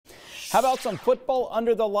How about some football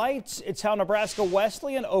under the lights? It's how Nebraska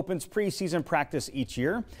Wesleyan opens preseason practice each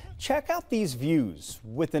year. Check out these views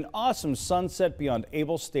with an awesome sunset beyond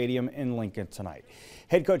Able Stadium in Lincoln tonight.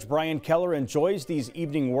 Head coach Brian Keller enjoys these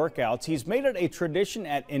evening workouts. He's made it a tradition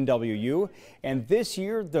at NWU, and this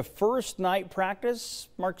year the first night practice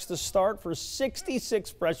marks the start for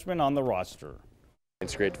 66 freshmen on the roster.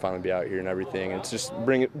 It's great to finally be out here and everything. It's just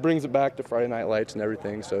brings it back to Friday Night Lights and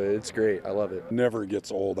everything, so it's great. I love it. Never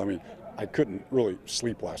gets old. I mean, I couldn't really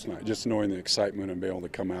sleep last night, just knowing the excitement and being able to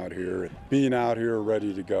come out here. Being out here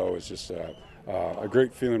ready to go is just a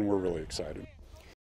great feeling. We're really excited.